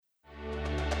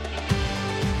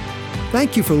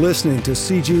Thank you for listening to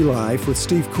CG Life with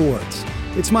Steve Kortz.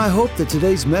 It's my hope that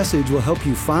today's message will help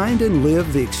you find and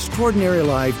live the extraordinary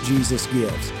life Jesus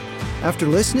gives. After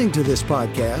listening to this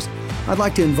podcast, I'd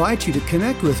like to invite you to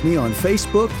connect with me on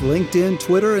Facebook, LinkedIn,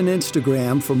 Twitter, and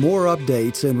Instagram for more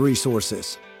updates and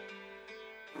resources.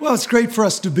 Well, it's great for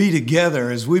us to be together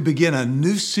as we begin a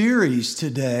new series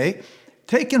today,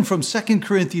 taken from 2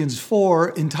 Corinthians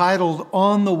 4, entitled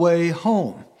On the Way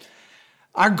Home.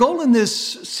 Our goal in this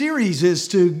series is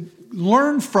to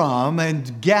learn from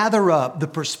and gather up the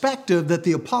perspective that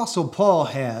the Apostle Paul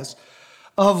has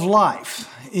of life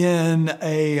in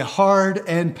a hard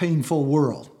and painful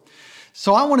world.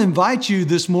 So I want to invite you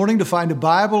this morning to find a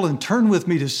Bible and turn with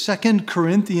me to 2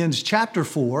 Corinthians chapter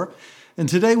 4. And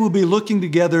today we'll be looking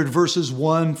together at verses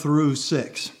 1 through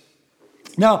 6.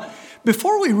 Now,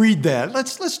 before we read that,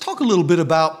 let's talk a little bit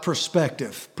about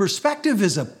perspective. Perspective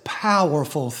is a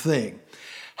powerful thing.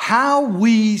 How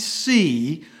we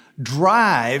see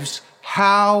drives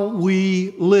how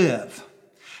we live.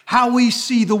 How we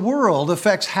see the world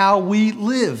affects how we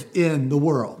live in the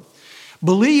world.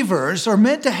 Believers are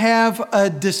meant to have a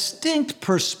distinct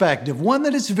perspective, one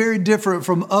that is very different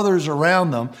from others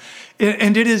around them.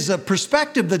 And it is a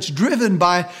perspective that's driven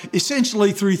by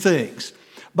essentially three things: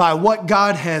 by what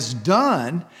God has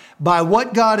done, by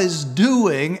what God is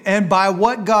doing, and by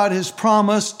what God has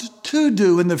promised to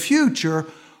do in the future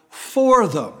for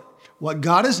them. What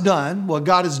God has done, what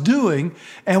God is doing,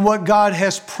 and what God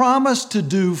has promised to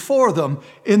do for them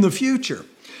in the future.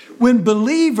 When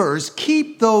believers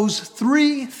keep those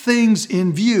three things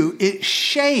in view, it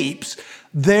shapes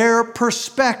their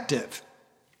perspective.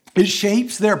 It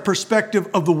shapes their perspective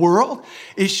of the world,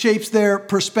 it shapes their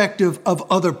perspective of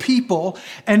other people,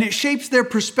 and it shapes their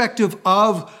perspective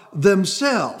of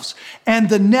themselves. And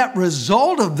the net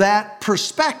result of that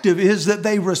perspective is that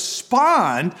they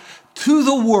respond to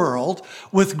the world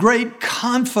with great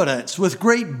confidence, with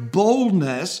great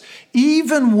boldness,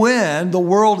 even when the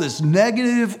world is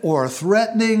negative or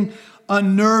threatening,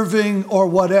 unnerving, or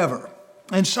whatever.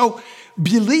 And so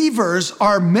believers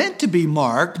are meant to be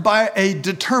marked by a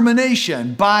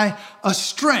determination, by a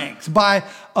strength, by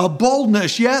a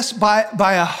boldness, yes,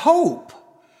 by a hope.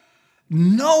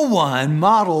 No one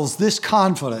models this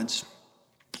confidence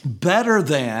better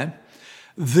than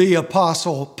the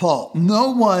Apostle Paul.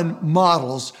 No one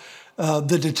models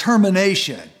the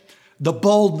determination, the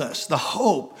boldness, the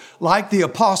hope, like the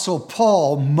Apostle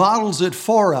Paul models it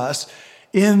for us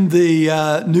in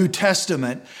the New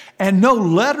Testament. And no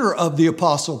letter of the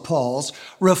Apostle Paul's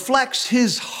reflects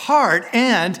his heart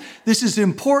and, this is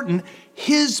important,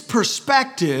 his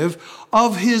perspective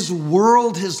of his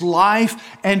world, his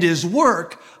life, and his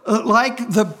work, like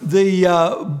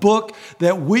the book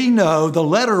that we know, the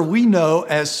letter we know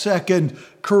as 2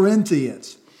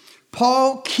 Corinthians.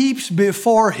 Paul keeps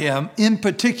before him, in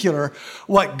particular,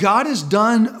 what God has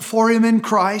done for him in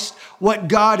Christ, what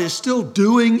God is still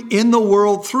doing in the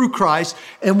world through Christ,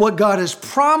 and what God has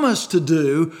promised to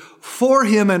do for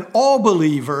him and all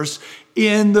believers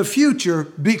in the future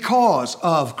because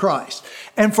of Christ.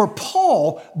 And for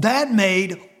Paul, that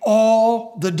made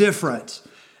all the difference.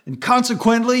 And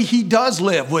consequently, he does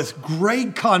live with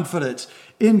great confidence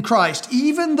in Christ,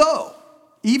 even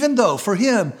though for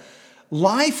him,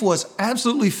 life was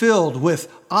absolutely filled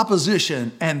with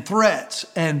opposition and threats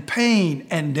and pain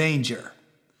and danger.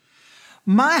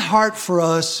 My heart for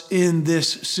us in this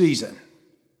season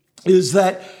is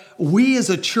that we as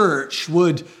a church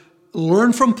would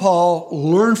learn from Paul,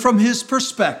 learn from his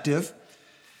perspective,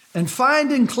 and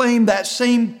find and claim that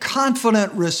same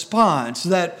confident response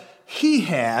that he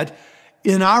had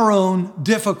in our own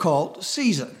difficult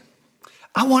season.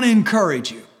 I want to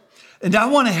encourage you. And I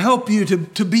want to help you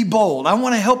to be bold. I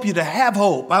want to help you to have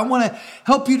hope. I want to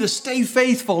help you to stay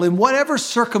faithful in whatever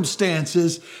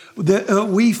circumstances that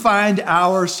we find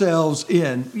ourselves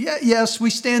in. Yes, we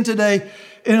stand today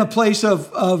in a place of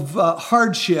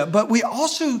hardship, but we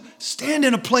also stand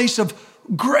in a place of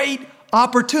great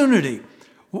opportunity.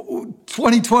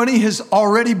 2020 has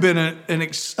already been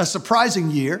a surprising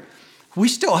year. We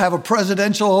still have a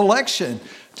presidential election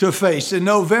to face in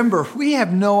November. We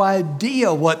have no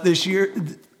idea what this year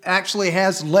actually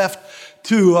has left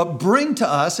to bring to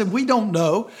us, and we don't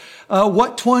know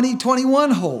what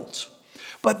 2021 holds.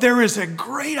 But there is a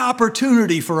great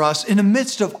opportunity for us in the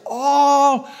midst of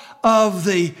all of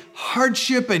the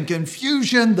hardship and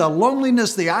confusion, the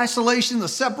loneliness, the isolation, the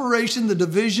separation, the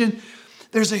division.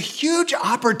 There's a huge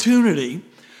opportunity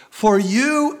for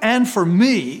you and for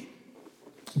me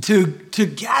to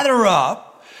gather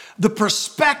up the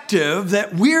perspective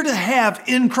that we're to have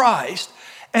in Christ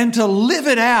and to live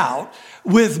it out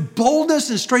with boldness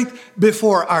and strength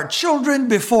before our children,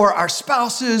 before our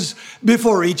spouses,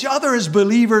 before each other as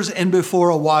believers, and before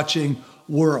a watching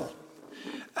world.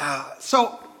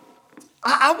 So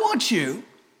I want you,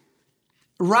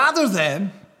 rather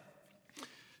than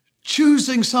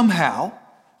choosing somehow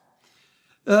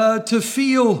to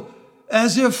feel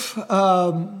as if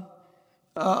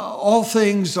all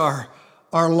things are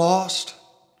lost,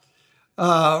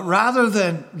 rather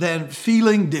than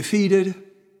feeling defeated,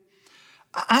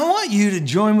 I want you to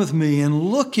join with me in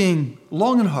looking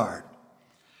long and hard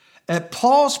at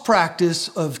Paul's practice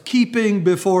of keeping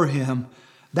before him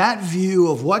that view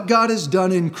of what God has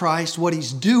done in Christ, what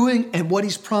he's doing, and what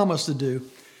he's promised to do.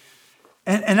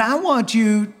 And I want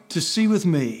you to see with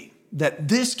me that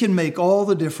this can make all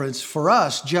the difference for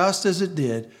us, just as it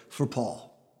did for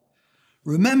Paul.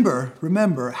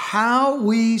 Remember, how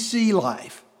we see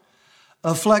life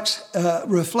reflects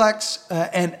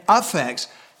and affects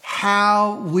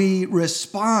how we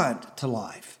respond to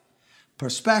life.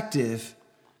 Perspective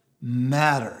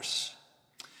matters.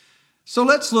 So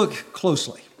let's look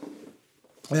closely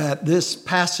at this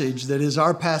passage that is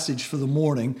our passage for the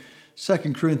morning, 2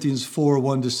 Corinthians 4,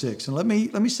 1-6. And let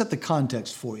me set the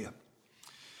context for you.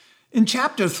 In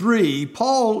chapter 3,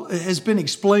 Paul has been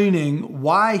explaining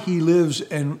why he lives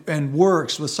and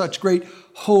works with such great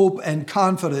hope and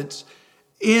confidence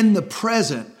in the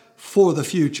present for the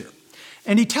future.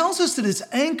 And he tells us that it's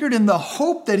anchored in the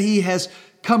hope that he has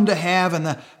come to have and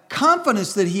the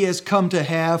confidence that he has come to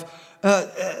have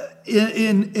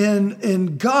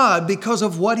in God because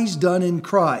of what he's done in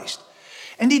Christ.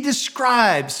 And he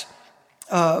describes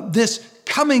this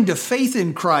coming to faith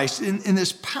in Christ in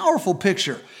this powerful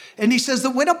picture. And he says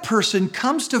that when a person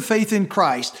comes to faith in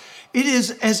Christ, it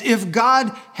is as if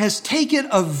God has taken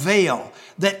a veil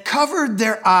that covered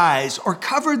their eyes or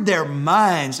covered their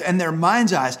minds and their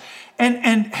mind's eyes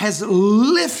and has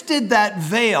lifted that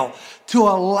veil to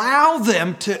allow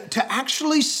them to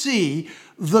actually see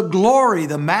the glory,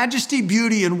 the majesty,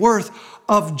 beauty, and worth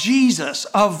of Jesus,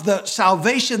 of the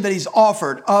salvation that he's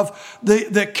offered, of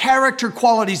the character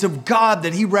qualities of God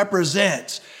that he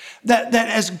represents. That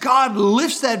as God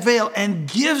lifts that veil and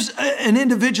gives an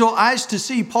individual eyes to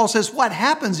see, Paul says what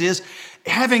happens is,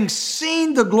 having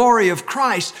seen the glory of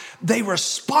Christ, they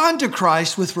respond to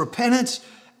Christ with repentance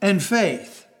and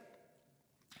faith.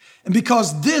 And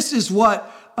because this is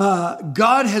what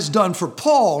God has done for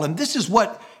Paul, and this is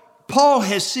what Paul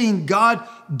has seen God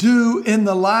do in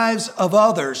the lives of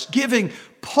others, giving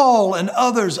Paul and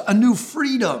others a new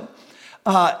freedom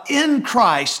in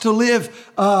Christ to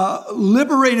live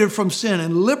liberated from sin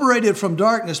and liberated from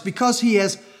darkness. Because he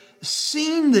has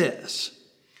seen this,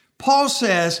 Paul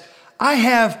says, I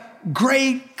have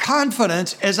great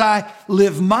confidence as I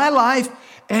live my life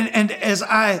and as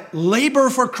I labor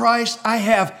for Christ. I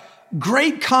have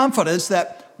great confidence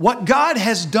that what God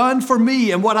has done for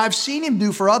me and what I've seen him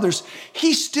do for others,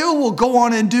 he still will go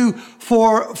on and do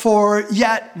for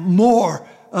yet more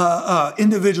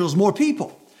individuals, more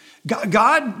people.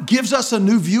 God gives us a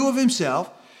new view of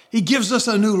himself. He gives us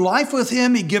a new life with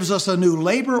him. He gives us a new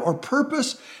labor or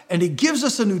purpose, and he gives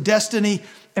us a new destiny.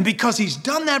 And because he's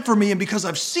done that for me, and because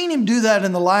I've seen him do that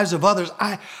in the lives of others,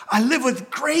 I live with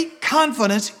great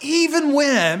confidence, even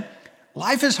when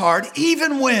life is hard,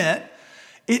 even when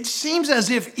it seems as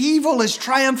if evil is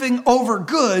triumphing over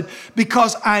good,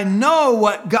 because I know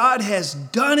what God has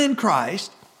done in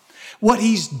Christ, what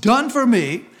he's done for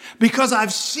me, because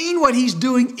I've seen what he's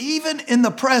doing even in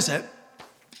the present,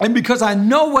 and because I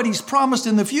know what he's promised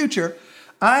in the future.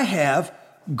 I have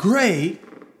great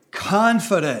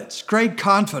confidence, great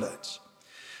confidence.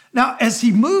 Now, as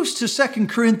he moves to 2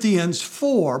 Corinthians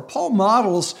 4, Paul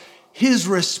models his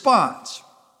response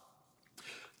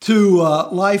to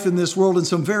life in this world in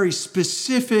some very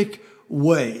specific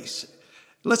ways.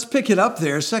 Let's pick it up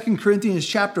there, 2 Corinthians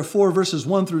chapter 4, verses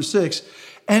 1-6.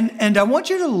 And I want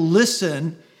you to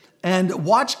listen and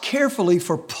watch carefully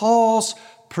for Paul's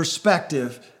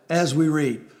perspective as we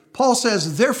read. Paul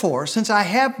says, therefore, since I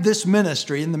have this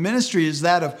ministry, and the ministry is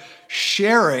that of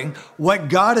sharing what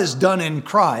God has done in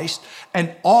Christ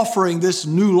and offering this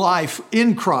new life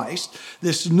in Christ,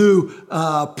 this new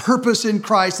purpose in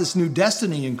Christ, this new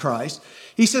destiny in Christ.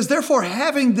 He says, therefore,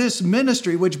 having this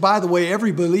ministry, which, by the way,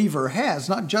 every believer has,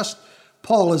 not just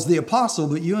Paul as the apostle,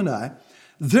 but you and I.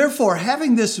 Therefore,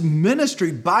 having this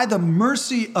ministry by the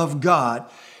mercy of God,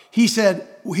 he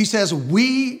says,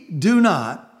 we do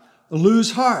not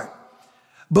lose heart,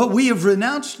 but we have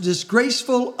renounced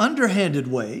disgraceful, underhanded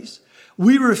ways.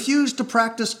 We refuse to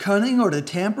practice cunning or to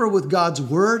tamper with God's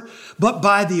word, but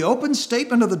by the open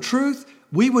statement of the truth,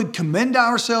 we would commend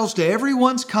ourselves to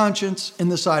everyone's conscience in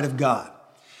the sight of God.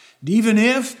 Even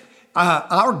if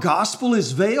our gospel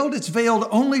is veiled, it's veiled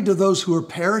only to those who are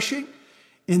perishing.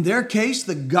 In their case,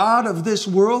 the God of this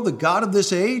world, the God of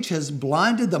this age, has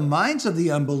blinded the minds of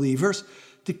the unbelievers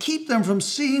to keep them from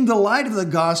seeing the light of the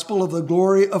gospel of the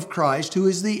glory of Christ, who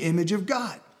is the image of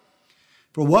God.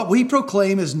 For what we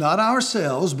proclaim is not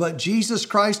ourselves, but Jesus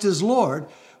Christ is Lord,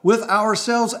 with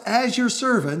ourselves as your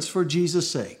servants for Jesus'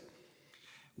 sake.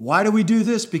 Why do we do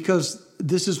this? Because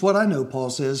this is what I know, Paul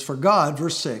says, for God,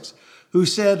 verse 6, who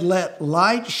said, let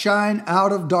light shine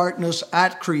out of darkness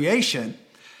at creation,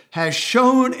 has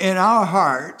shone in our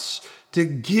hearts to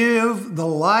give the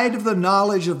light of the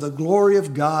knowledge of the glory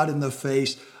of God in the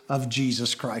face of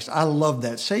Jesus Christ. I love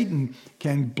that. Satan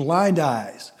can blind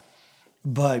eyes,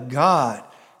 but God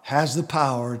has the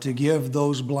power to give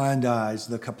those blind eyes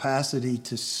the capacity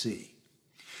to see.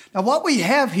 Now, what we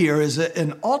have here is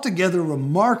an altogether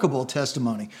remarkable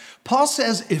testimony. Paul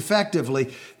says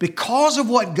effectively, because of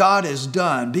what God has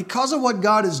done, because of what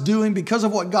God is doing, because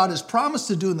of what God has promised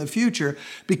to do in the future,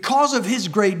 because of his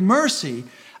great mercy,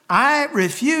 I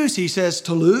refuse, he says,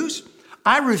 to lose.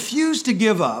 I refuse to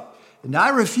give up, and I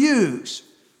refuse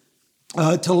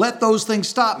to let those things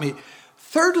stop me.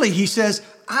 Thirdly, he says,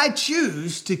 I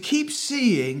choose to keep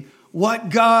seeing what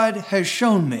God has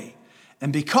shown me.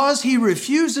 And because he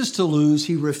refuses to lose,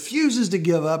 he refuses to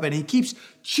give up, and he keeps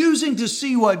choosing to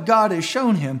see what God has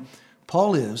shown him,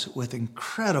 Paul lives with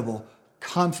incredible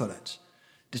confidence,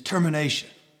 determination,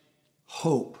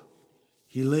 hope.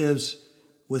 He lives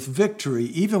with victory,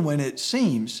 even when it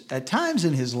seems at times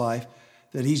in his life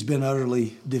that he's been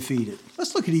utterly defeated.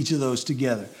 Let's look at each of those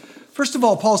together. First of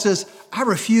all, Paul says, I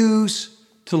refuse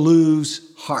to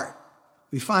lose heart.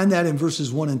 We find that in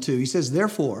verses 1 and 2. He says,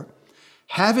 therefore,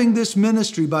 having this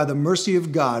ministry by the mercy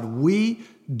of God, we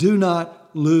do not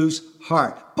lose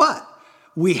heart. But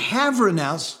we have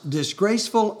renounced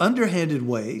disgraceful, underhanded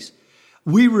ways.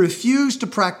 We refuse to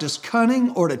practice cunning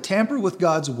or to tamper with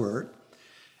God's word.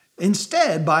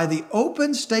 Instead, by the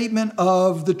open statement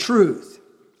of the truth,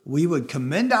 we would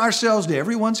commend ourselves to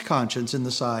everyone's conscience in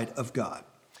the sight of God.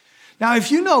 Now,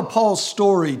 if you know Paul's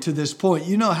story to this point,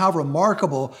 you know how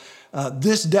remarkable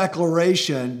this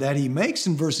declaration that he makes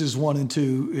in verses 1 and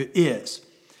 2 is.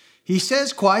 He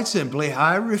says quite simply,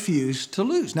 I refuse to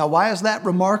lose. Now, why is that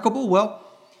remarkable? Well,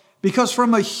 because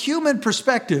from a human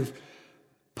perspective,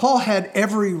 Paul had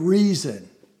every reason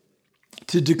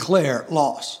to declare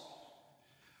loss.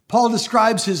 Paul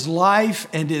describes his life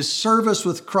and his service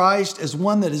with Christ as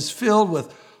one that is filled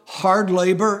with hard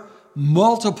labor,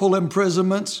 multiple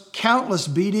imprisonments, countless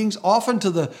beatings, often to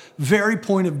the very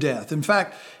point of death. In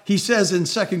fact, he says in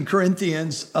 2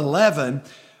 Corinthians 11,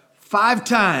 5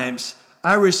 times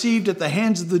I received at the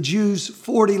hands of the Jews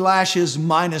 40 lashes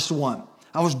minus 1.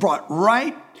 I was brought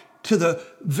right to the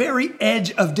very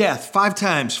edge of death 5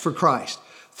 times for Christ.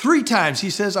 3 times, he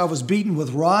says, I was beaten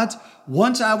with rods.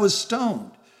 Once I was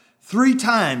stoned. 3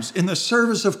 times in the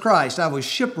service of Christ, I was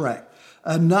shipwrecked.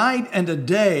 A night and a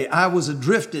day, I was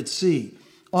adrift at sea,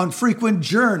 on frequent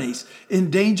journeys, in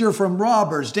danger from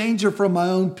robbers, danger from my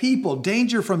own people,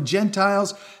 danger from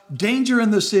Gentiles, danger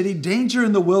in the city, danger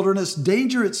in the wilderness,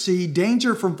 danger at sea,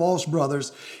 danger from false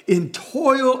brothers, in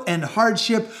toil and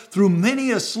hardship, through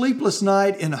many a sleepless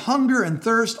night, in hunger and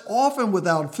thirst, often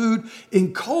without food,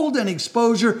 in cold and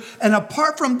exposure. And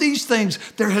apart from these things,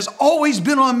 there has always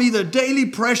been on me the daily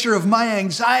pressure of my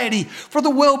anxiety for the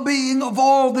well-being of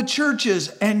all the churches.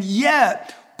 And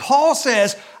yet, Paul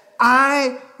says,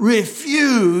 I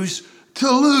refuse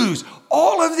to lose.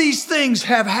 All of these things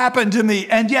have happened to me,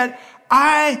 and yet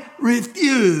I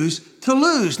refuse to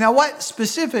lose. Now, what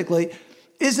specifically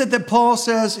is it that Paul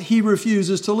says he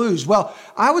refuses to lose? Well,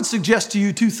 I would suggest to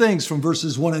you 2 things from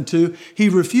verses 1 and 2. He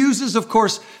refuses, of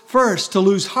course, first to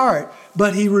lose heart,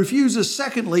 but he refuses,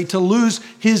 secondly, to lose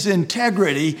his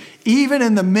integrity, even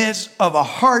in the midst of a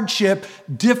hardship,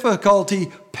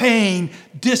 difficulty, pain,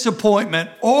 disappointment,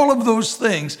 all of those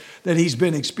things that he's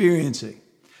been experiencing.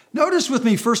 Notice with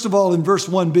me, first of all, in verse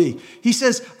 1b, he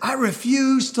says, I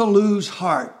refuse to lose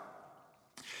heart.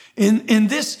 In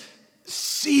this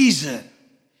season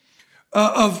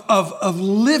of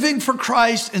living for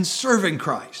Christ and serving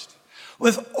Christ,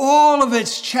 with all of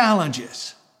its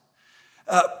challenges,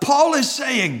 Paul is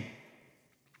saying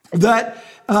that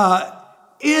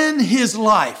in his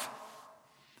life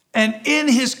and in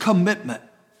his commitment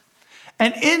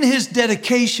and in his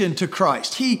dedication to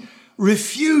Christ, he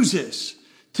refuses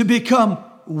to become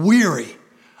weary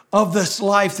of this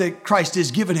life that Christ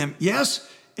has given him.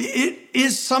 Yes, it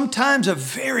is sometimes a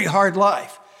very hard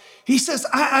life. He says,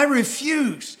 I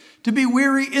refuse to be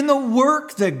weary in the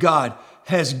work that God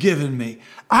has given me.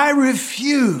 I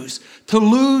refuse to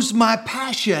lose my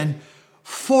passion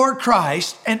for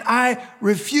Christ, and I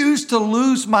refuse to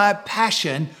lose my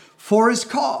passion for his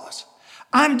cause.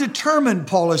 I'm determined,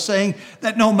 Paul is saying,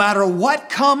 that no matter what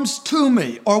comes to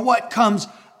me or what comes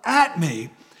at me,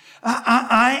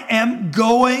 I am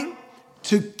going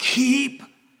to keep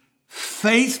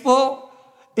faithful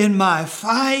in my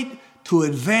fight to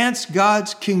advance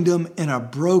God's kingdom in a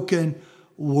broken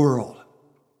world.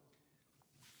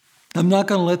 I'm not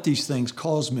going to let these things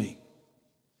cause me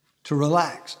to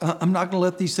relax. I'm not going to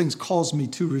let these things cause me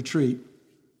to retreat.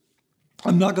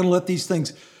 I'm not going to let these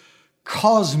things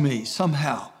cause me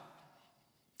somehow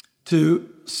to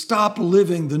stop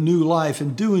living the new life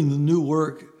and doing the new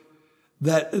work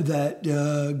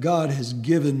that God has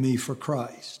given me for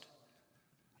Christ.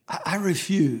 I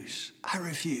refuse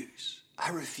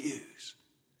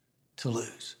to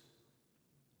lose.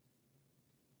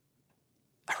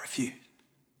 I refuse.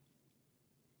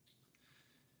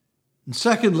 And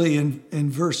secondly,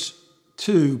 in verse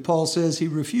 2, Paul says he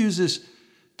refuses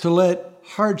to let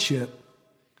hardship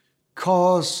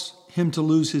cause him to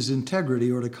lose his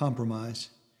integrity or to compromise.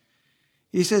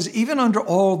 He says, even under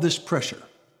all this pressure,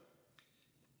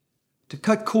 to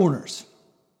cut corners,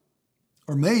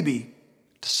 or maybe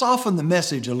to soften the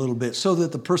message a little bit so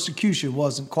that the persecution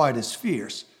wasn't quite as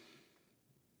fierce,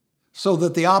 so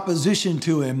that the opposition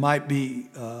to him might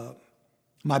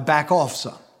back off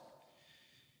some.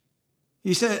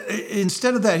 He said,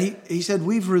 instead of that, he said,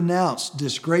 we've renounced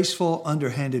disgraceful,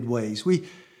 underhanded ways. We've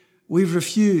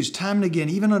refused time and again,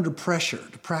 even under pressure,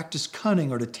 to practice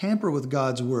cunning or to tamper with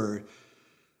God's word.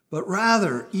 But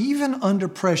rather, even under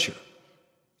pressure,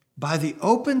 by the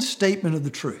open statement of the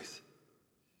truth,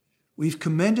 we've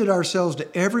commended ourselves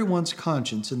to everyone's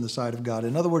conscience in the sight of God.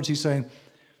 In other words, he's saying,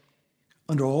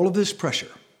 under all of this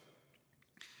pressure,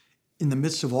 in the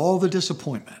midst of all the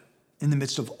disappointment, in the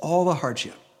midst of all the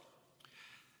hardship,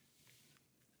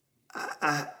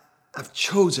 I've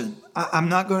chosen. I'm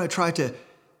not going to try to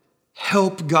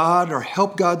help God or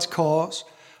help God's cause.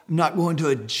 I'm not going to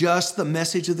adjust the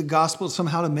message of the gospel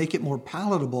somehow to make it more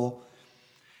palatable.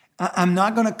 I'm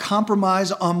not going to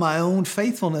compromise on my own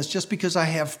faithfulness just because I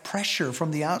have pressure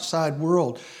from the outside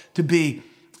world to be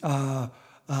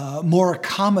more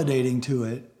accommodating to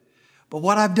it. But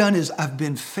what I've done is I've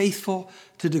been faithful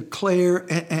to declare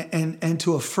and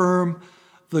to affirm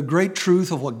the great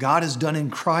truth of what God has done in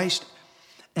Christ.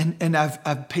 And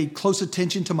I've paid close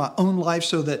attention to my own life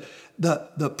so that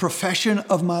the profession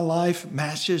of my life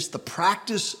matches the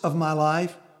practice of my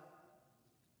life.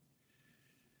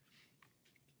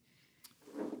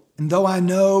 And though I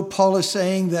know Paul is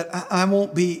saying that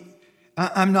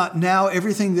I'm not now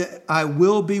everything that I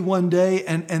will be one day,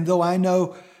 and though I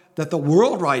know that the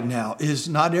world right now is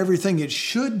not everything it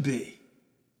should be,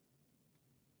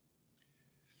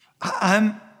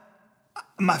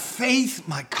 my faith,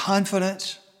 my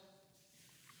confidence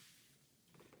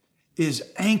is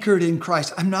anchored in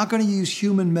Christ. I'm not going to use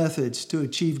human methods to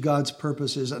achieve God's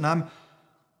purposes, and I'm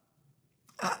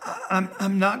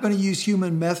not going to use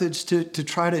human methods to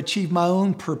try to achieve my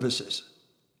own purposes.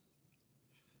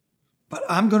 But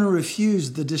I'm going to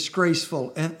refuse the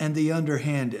disgraceful and the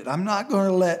underhanded. I'm not going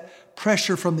to let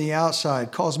pressure from the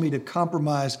outside cause me to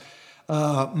compromise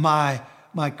my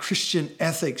Christian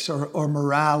ethics or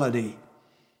morality.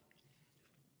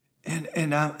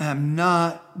 And I'm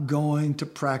not going to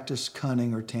practice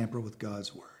cunning or tamper with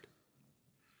God's word.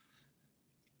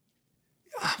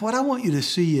 What I want you to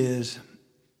see is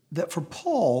that for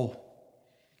Paul,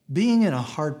 being in a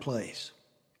hard place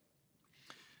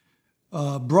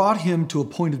brought him to a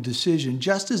point of decision,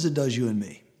 just as it does you and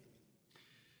me.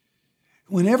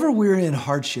 Whenever we're in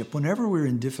hardship, whenever we're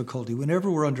in difficulty,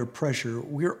 whenever we're under pressure,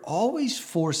 we're always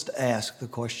forced to ask the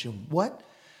question, what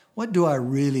do I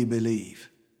really believe?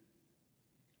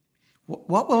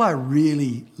 What will I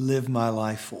really live my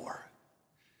life for?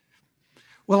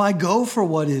 Will I go for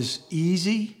what is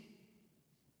easy?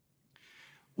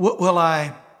 Will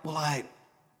I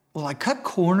cut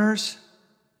corners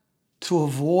to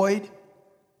avoid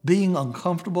being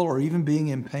uncomfortable or even being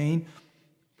in pain?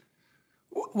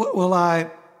 Will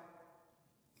I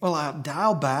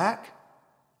dial back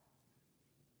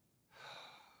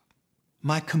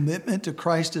my commitment to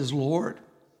Christ as Lord?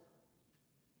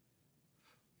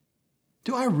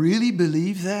 Do I really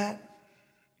believe that?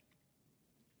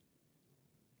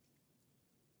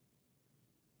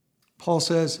 Paul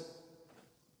says,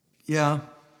 yeah,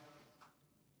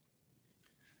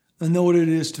 I know what it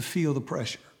is to feel the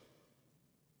pressure.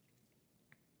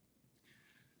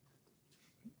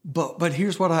 But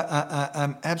here's what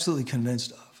I'm absolutely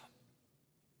convinced of.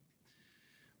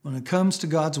 When it comes to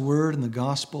God's word and the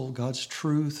gospel, God's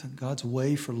truth and God's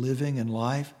way for living and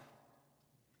life,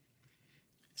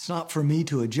 it's not for me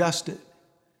to adjust it.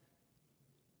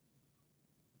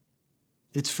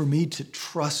 It's for me to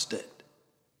trust it.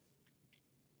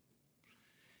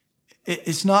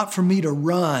 It's not for me to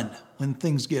run when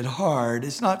things get hard.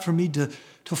 It's not for me to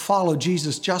follow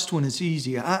Jesus just when it's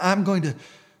easy. I'm going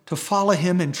to follow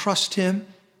him and trust him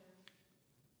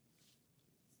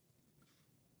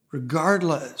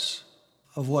regardless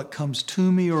of what comes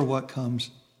to me or what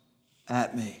comes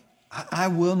at me. I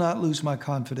will not lose my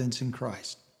confidence in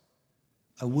Christ.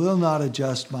 I will not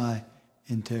adjust my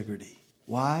integrity.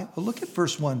 Why? Well, look at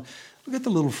verse 1. Look at the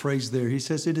little phrase there. He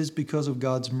says, it is because of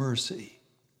God's mercy.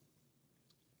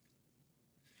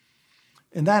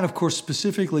 And that, of course,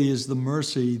 specifically is the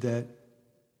mercy that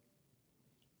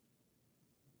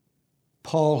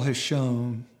Paul has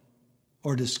shown,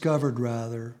 or discovered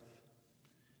rather,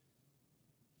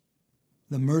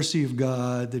 the mercy of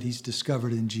God that he's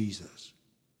discovered in Jesus.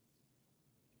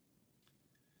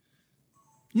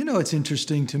 You know, it's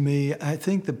interesting to me. I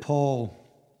think that Paul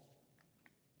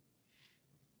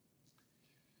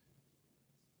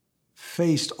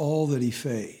faced all that he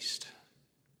faced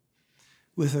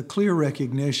with a clear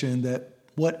recognition that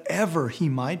whatever he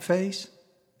might face,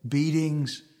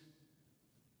 beatings,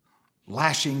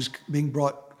 lashings, being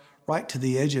brought right to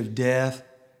the edge of death,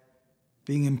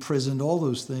 being imprisoned, all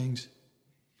those things,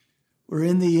 were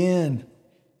in the end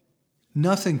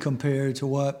nothing compared to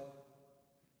what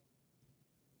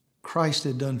Christ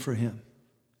had done for him.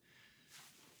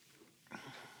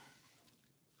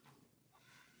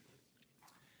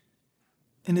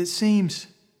 And it seems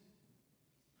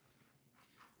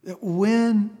that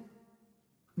when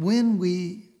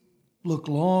we look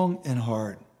long and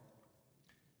hard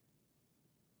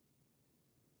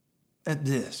at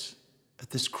this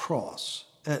cross,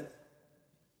 at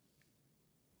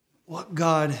what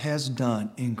God has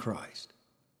done in Christ,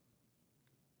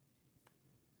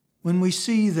 when we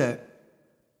see that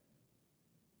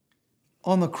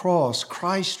on the cross,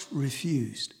 Christ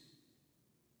refused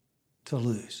to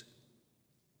lose,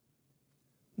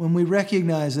 when we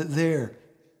recognize that the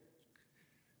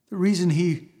reason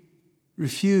he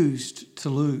refused to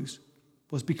lose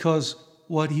was because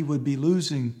what he would be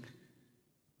losing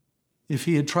if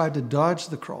he had tried to dodge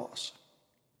the cross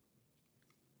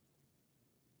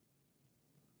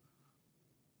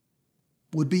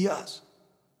would be us.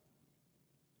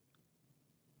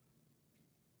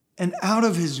 And out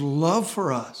of his love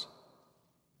for us,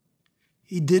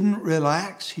 he didn't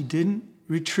relax, he didn't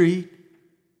retreat,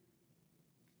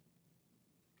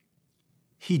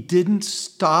 he didn't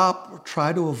stop or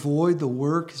try to avoid the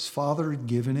work his Father had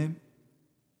given him.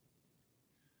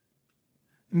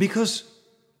 And because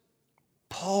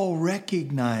Paul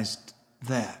recognized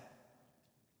that,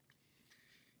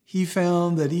 he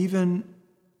found that even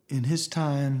in his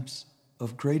times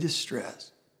of greatest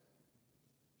stress,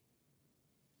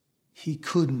 he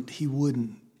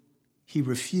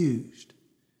refused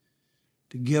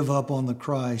to give up on the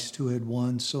Christ who had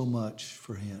won so much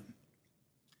for him.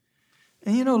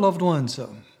 And you know, loved ones,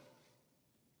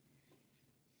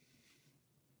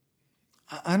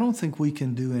 I don't think we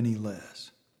can do any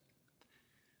less.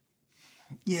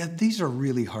 Yeah, these are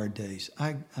really hard days.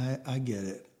 I get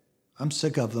it. I'm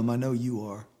sick of them. I know you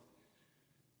are.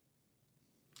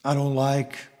 I don't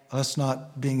like us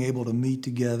not being able to meet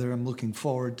together. I'm looking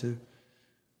forward to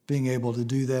being able to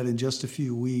do that in just a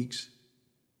few weeks.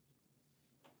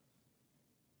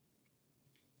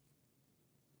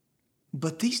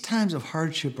 But these times of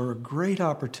hardship are a great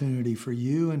opportunity for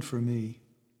you and for me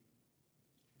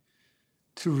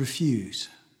to refuse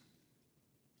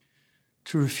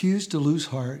to lose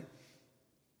heart,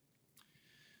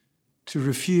 to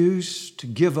refuse to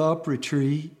give up,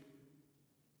 retreat,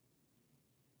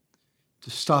 to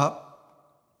stop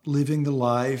living the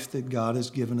life that God has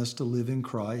given us to live in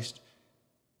Christ.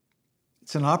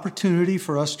 It's an opportunity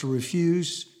for us to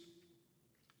refuse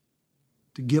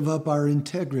to give up our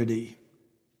integrity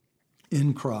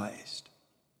in Christ.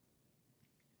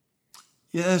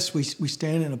 Yes, we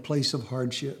stand in a place of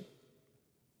hardship,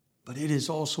 but it is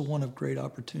also one of great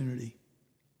opportunity.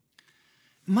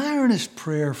 My earnest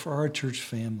prayer for our church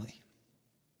family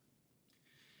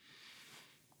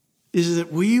is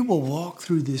that we will walk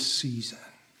through this season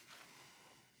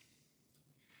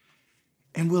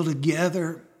and will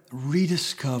together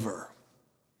rediscover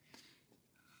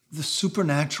the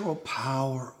supernatural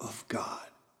power of God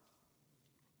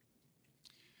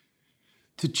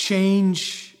to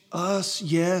change us,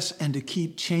 yes, and to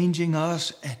keep changing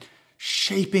us and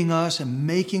shaping us and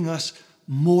making us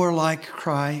more like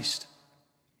Christ.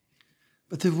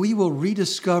 but that we will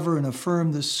rediscover and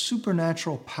affirm the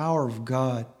supernatural power of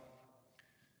God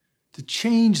to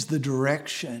change the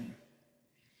direction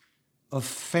of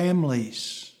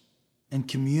families and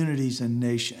communities and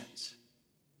nations.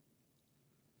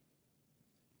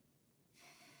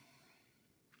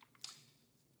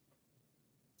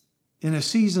 In a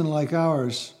season like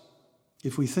ours,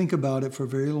 if we think about it for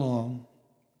very long,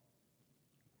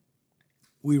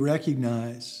 we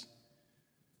recognize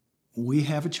we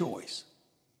have a choice.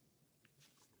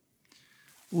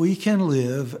 We can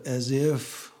live as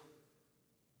if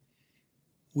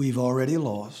we've already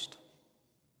lost.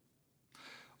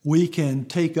 We can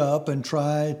take up and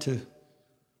try to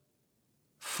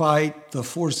fight the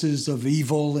forces of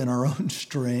evil in our own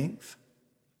strength.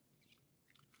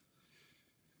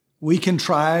 We can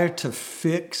try to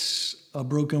fix a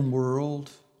broken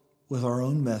world with our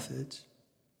own methods.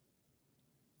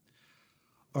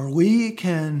 Or we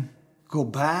can go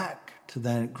back to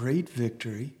that great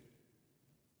victory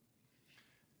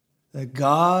that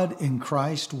God in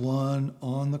Christ won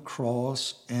on the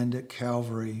cross and at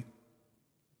Calvary,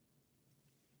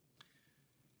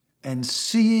 and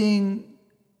seeing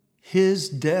his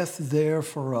death there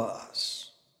for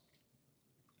us,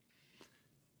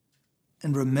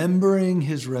 and remembering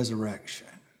his resurrection,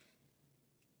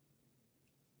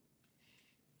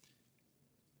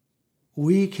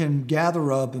 we can gather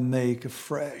up and make a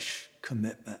fresh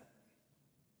commitment.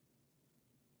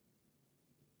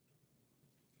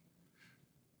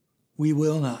 We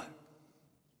will not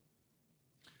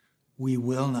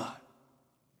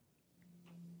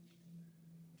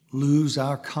lose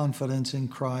our confidence in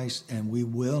Christ, and we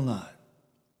will not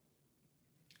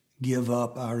give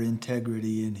up our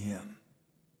integrity in him.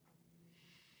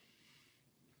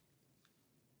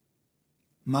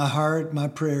 My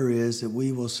prayer is that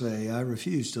we will say, I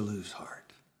refuse to lose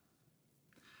heart.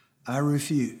 I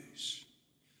refuse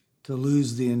to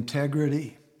lose the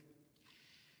integrity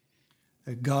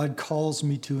that God calls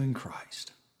me to in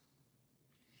Christ.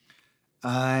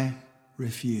 I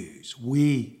refuse,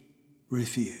 we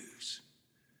refuse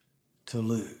to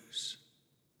lose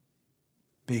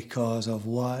because of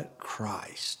what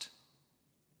Christ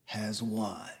has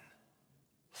won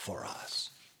for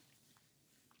us.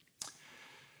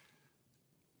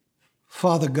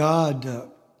 Father God,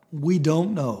 we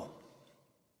don't know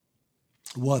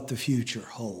what the future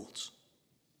holds.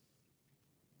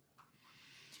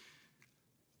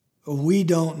 We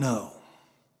don't know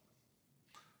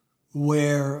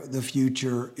where the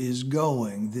future is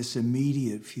going, this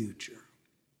immediate future.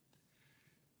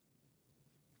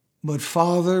 But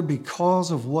Father,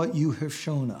 because of what you have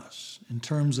shown us in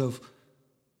terms of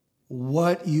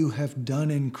what you have done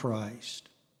in Christ,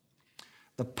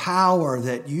 the power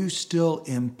that you still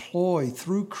employ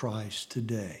through Christ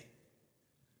today,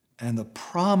 and the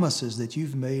promises that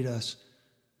you've made us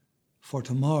for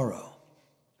tomorrow,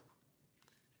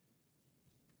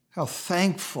 how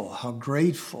thankful, how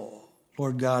grateful,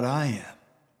 Lord God, I am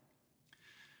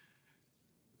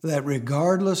that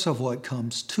regardless of what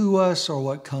comes to us or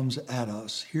what comes at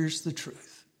us, here's the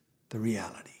truth, the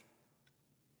reality.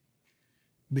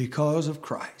 Because of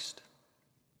Christ,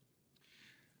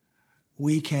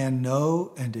 we can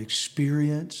know and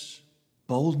experience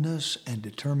boldness and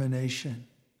determination.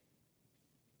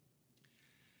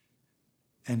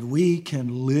 And we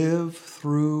can live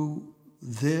through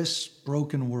this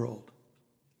broken world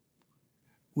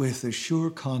with the sure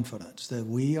confidence that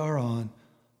we are on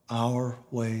our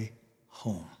way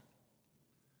home.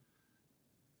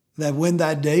 That when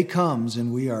that day comes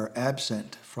and we are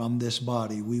absent from this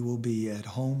body, we will be at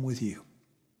home with you.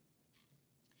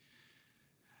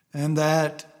 And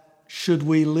that should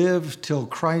we live till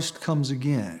Christ comes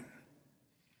again,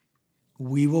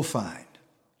 we will find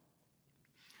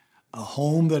a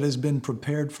home that has been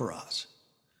prepared for us,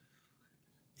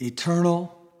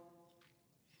 eternal,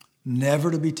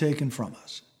 never to be taken from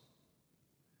us.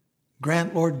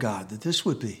 Grant, Lord God, that this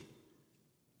would be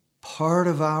part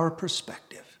of our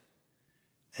perspective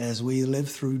as we live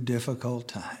through difficult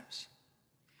times.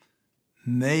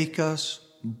 Make us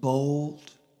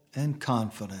bold and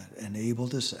confident and able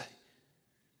to say,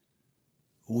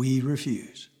 we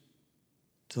refuse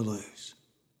to lose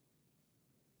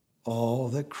all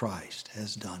that Christ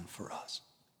has done for us.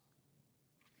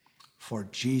 For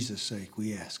Jesus' sake,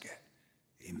 we ask it.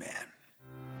 Amen.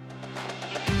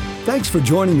 Thanks for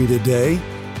joining me today.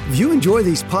 If you enjoy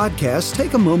these podcasts,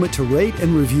 take a moment to rate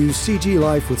and review CG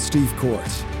Life with Steve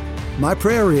Courts. My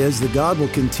prayer is that God will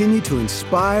continue to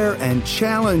inspire and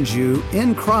challenge you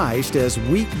in Christ as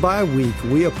week by week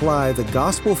we apply the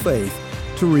gospel faith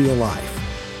to real life.